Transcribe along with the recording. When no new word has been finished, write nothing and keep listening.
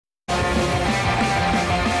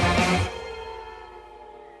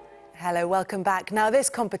Hello, welcome back. Now, this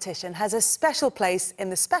competition has a special place in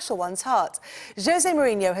the special one's heart. Jose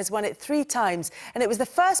Mourinho has won it 3 times, and it was the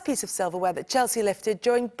first piece of silverware that Chelsea lifted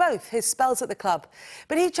during both his spells at the club.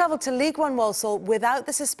 But he travelled to League One Walsall without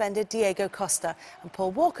the suspended Diego Costa, and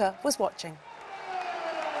Paul Walker was watching.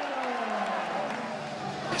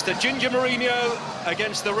 It's the Ginger Mourinho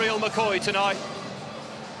against the real McCoy tonight.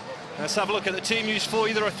 Let's have a look at the team news for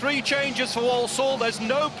you. There are 3 changes for Walsall. There's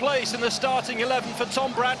no place in the starting 11 for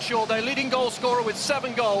Tom Bradshaw, their leading goal scorer with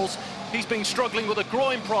 7 goals. He's been struggling with a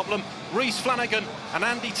groin problem. Rhys Flanagan and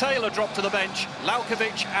Andy Taylor drop to the bench.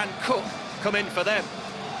 Laukovic and Cook come in for them.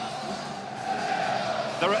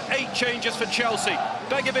 There are 8 changes for Chelsea.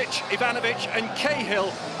 Begovic, Ivanovic and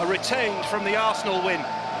Cahill are retained from the Arsenal win.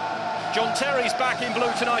 John Terry's back in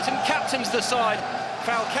blue tonight and captains the side.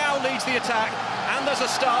 Falcao leads the attack, and there's a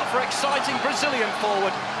start for exciting Brazilian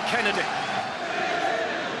forward Kennedy.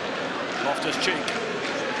 Loftus-Cheek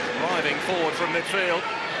driving forward from midfield,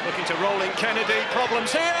 looking to roll in Kennedy.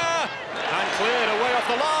 Problems here, and cleared away off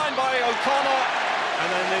the line by O'Connor, and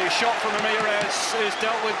then the shot from Ramirez is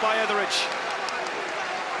dealt with by Etheridge.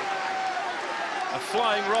 A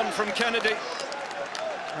flying run from Kennedy,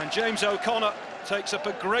 and James O'Connor takes up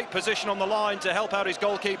a great position on the line to help out his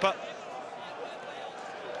goalkeeper.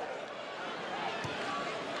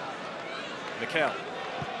 Mikel,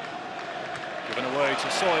 given away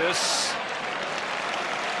to Sawyers.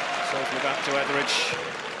 Safely back to Etheridge.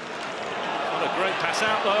 What a great pass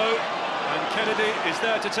out though, and Kennedy is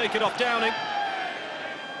there to take it off Downing.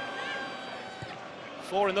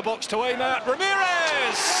 4 in the box to aim at.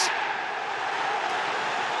 Ramirez!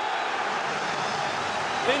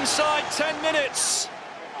 Inside 10 minutes,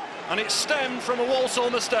 and it stemmed from a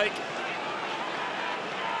Walsall mistake.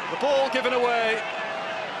 The ball given away.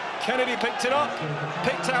 Kennedy picked it up,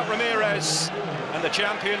 picked out Ramirez, and the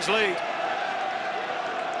champions lead.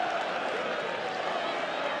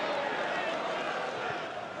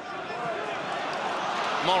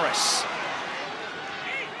 Morris.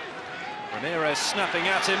 Ramirez snapping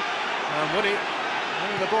at him, and Woody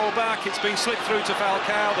winning the ball back. It's been slipped through to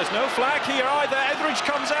Falcao. There's no flag here either. Etheridge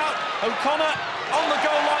comes out. O'Connor on the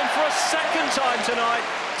goal line for a second time tonight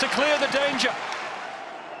to clear the danger.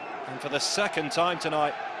 And for the second time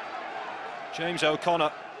tonight, James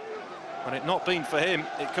O'Connor. Had it not been for him,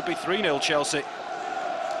 it could be 3-0 Chelsea.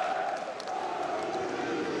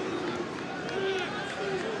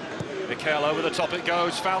 Mikel over the top it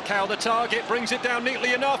goes. Falcao the target, brings it down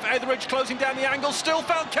neatly enough. Etheridge closing down the angle, still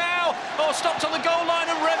Falcao. Oh, stopped on the goal line,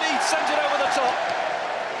 and Remy sent it over the top.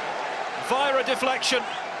 Via a deflection.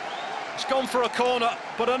 It's gone for a corner,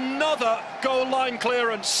 but another goal line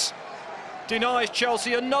clearance denies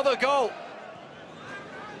Chelsea another goal.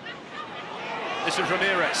 This is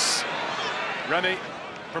Ramirez. Remy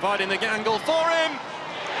providing the angle for him.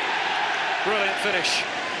 Brilliant finish.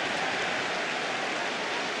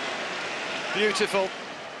 Beautiful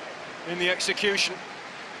in the execution.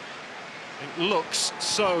 It looks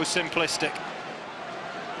so simplistic.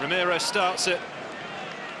 Ramirez starts it,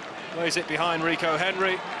 plays it behind Rico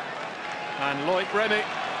Henry, and Loic Remy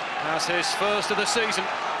has his first of the season.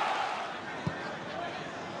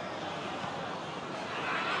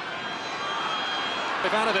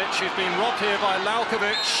 Ivanovic, who's been robbed here by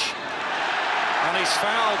Laukovic, and he's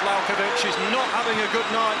fouled Laukovic. He's not having a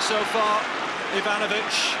good night so far,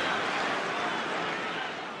 Ivanovic.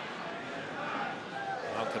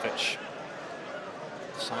 Laukovic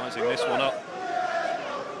sizing this one up.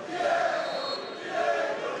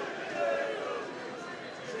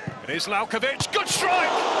 It is Laukovic, good strike!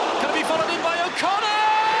 Going to be followed in by O'Connor!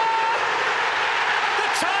 The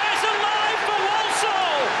tie's alive for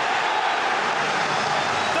Walsall!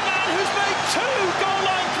 Who's made 2 goal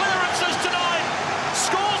line clearances tonight,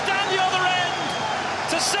 scores down the other end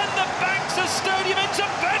to send the Banks's Stadium into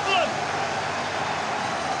bedlam.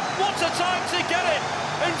 What a time to get it!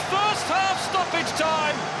 In first half stoppage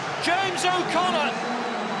time, James O'Connor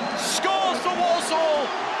scores for Walsall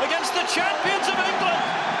against the champions of England.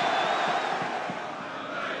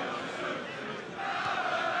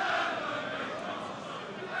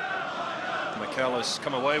 Mikel has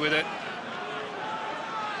come away with it.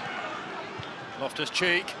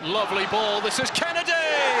 Loftus-Cheek, lovely ball. This is Kennedy!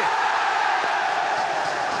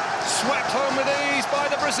 Swept home with ease by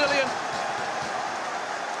the Brazilian.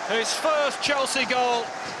 His first Chelsea goal.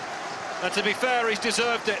 And to be fair, he's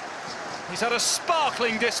deserved it. He's had a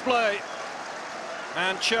sparkling display.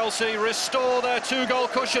 And Chelsea restore their 2-goal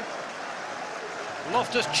cushion.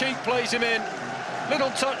 Loftus-Cheek plays him in. Little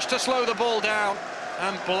touch to slow the ball down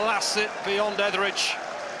and blasts it beyond Etheridge.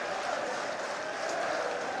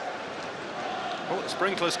 Oh, the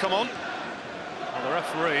sprinklers come on. Well, the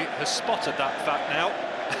referee has spotted that fact now.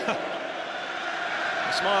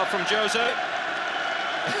 A smile from Jose.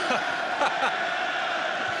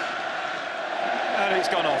 And it's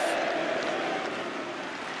gone off.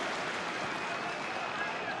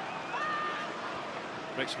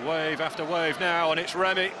 It's wave after wave now, and it's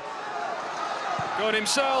Remy. Going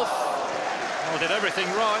himself. Oh, did everything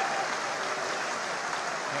right.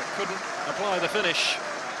 But couldn't apply the finish.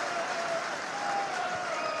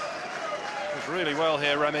 Does really well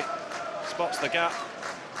here, Remy. Spots the gap,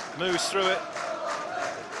 moves through it.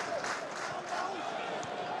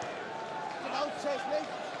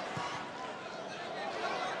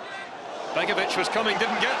 Begovic was coming,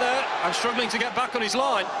 didn't get there, and struggling to get back on his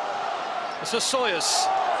line. This is Sawyers.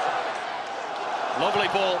 Lovely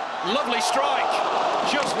ball, lovely strike,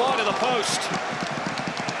 just wide of the post.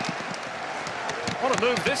 What a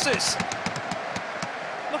move this is.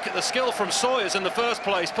 Look at the skill from Sawyers in the first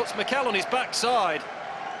place, puts Mikel on his backside,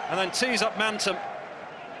 and then tees up Mantum.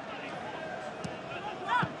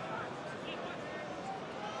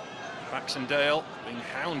 Baxendale being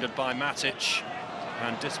hounded by Matic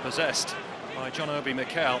and dispossessed by John Obi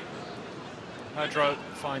Mikel. Pedro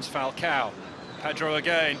finds Falcao. Pedro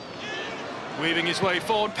again, weaving his way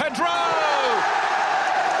forward. Pedro!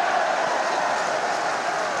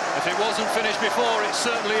 If it wasn't finished before, it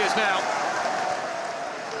certainly is now.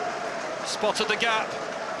 Spotted the gap,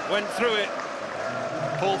 went through it,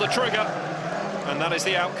 pulled the trigger, and that is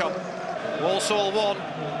the outcome. Walsall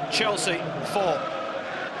 1, Chelsea 4.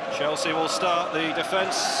 Chelsea will start the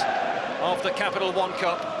defence of the Capital One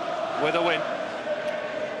Cup with a win.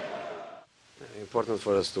 Important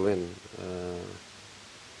for us to win.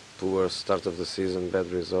 Poor start of the season,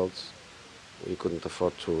 bad results. We couldn't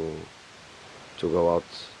afford to go out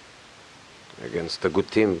against a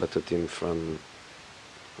good team, but a team from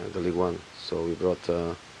the League One. So we brought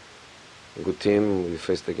a good team. We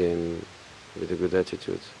faced the game with a good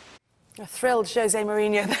attitude. A thrilled Jose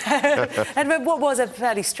Mourinho there. And what was a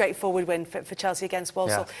fairly straightforward win for Chelsea against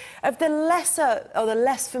Walsall. Yeah. Of the lesser or the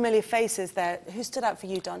less familiar faces there, who stood out for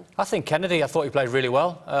you, Don? I think Kennedy. I thought he played really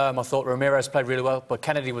well. I thought Ramirez played really well, but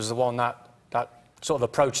Kennedy was the one that sort of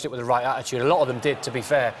approached it with the right attitude. A lot of them did, to be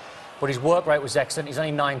fair, but his work rate was excellent. He's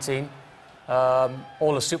only 19.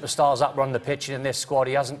 All the superstars that run the pitch in this squad,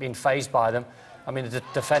 he hasn't been fazed by them. I mean, the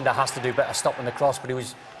defender has to do better stopping the cross, but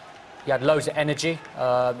he had loads of energy.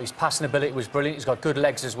 His passing ability was brilliant. He's got good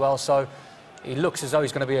legs as well, so he looks as though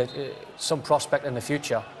he's going to be some prospect in the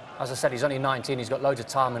future. As I said, he's only 19. He's got loads of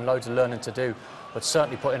time and loads of learning to do, but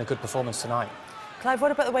certainly put in a good performance tonight. Clive,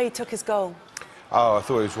 what about the way he took his goal? Oh, I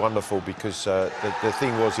thought it was wonderful because the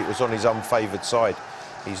thing was it was on his unfavoured side.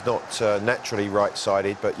 He's not naturally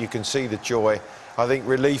right-sided, but you can see the joy. I think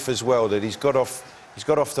relief as well that he's got off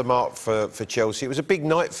the mark for Chelsea. It was a big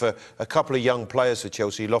night for a couple of young players for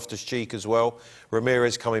Chelsea. Loftus-Cheek as well.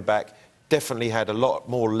 Ramirez coming back. Definitely had a lot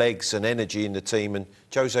more legs and energy in the team, and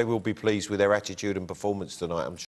Jose will be pleased with their attitude and performance tonight, I'm sure.